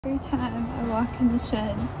Every time I walk in the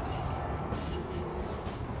shed,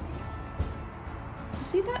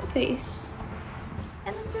 I see that face,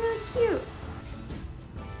 and it's really cute.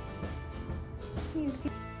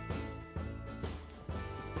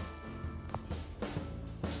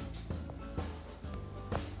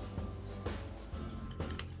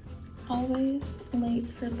 Always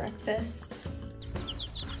late for breakfast.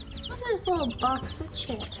 Look at this little box of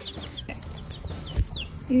chips. Okay.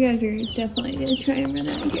 You guys are definitely gonna try and run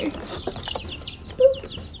out of here. Boop.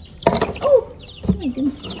 Oh my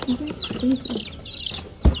goodness, you guys are crazy.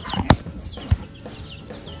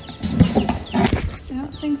 I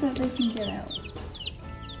don't think that they can get out.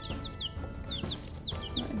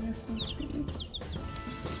 So I guess we'll see.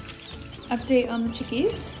 Update on the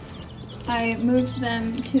chickies. I moved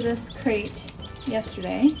them to this crate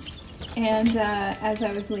yesterday, and as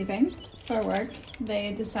I was leaving for work,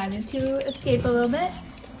 they decided to escape a little bit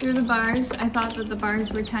through the bars. I thought that the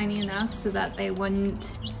bars were tiny enough so that they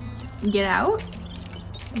wouldn't get out,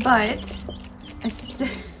 but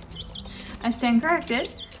I stand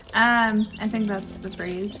corrected. I think that's the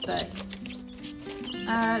phrase, but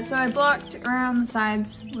so I blocked around the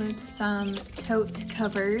sides with some tote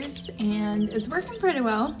covers, and it's working pretty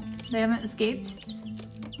well. They haven't escaped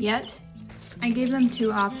yet. I gave them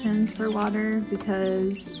two options for water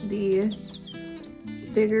because the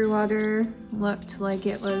bigger water looked like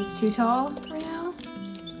it was too tall for now.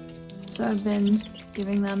 So I've been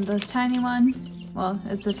giving them the tiny one. Well,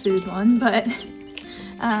 it's a food one, but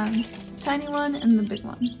tiny one and the big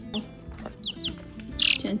one.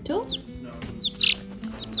 Gentle. No.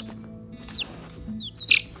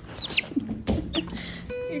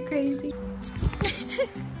 You're crazy.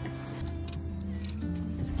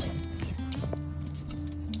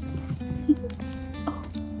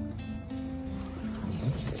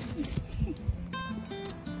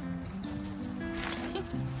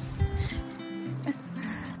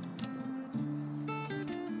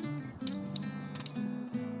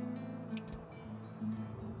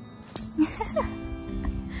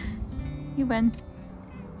 You win.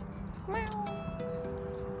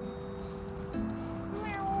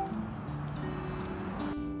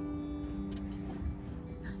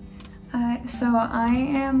 So I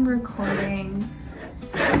am recording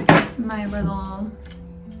my little,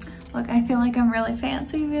 look, I feel like I'm really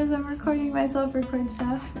fancy because I'm recording myself record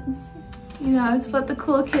stuff. You know, it's what the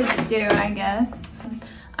cool kids do, I guess.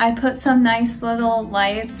 I put some nice little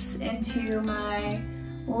lights into my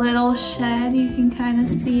little shed. You can kind of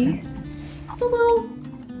see. It's a little,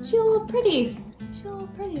 she's a little pretty. She's a little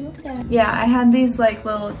pretty, look at that. Yeah, I had these like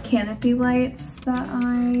little canopy lights that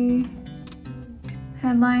I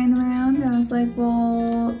had lying around. I was like,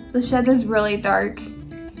 well, the shed is really dark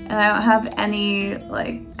and I don't have any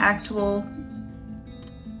like actual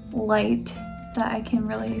light that I can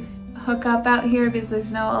really hook up out here because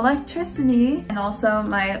there's no electricity. And also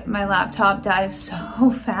my laptop dies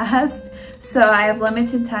so fast, so I have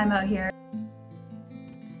limited time out here.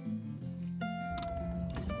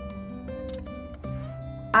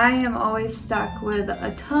 I am always stuck with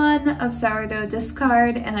a ton of sourdough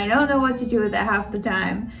discard and I don't know what to do with it half the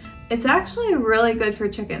time. It's actually really good for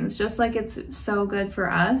chickens, just like it's so good for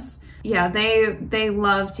us. Yeah, they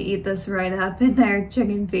love to eat this right up in their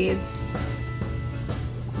chicken feeds.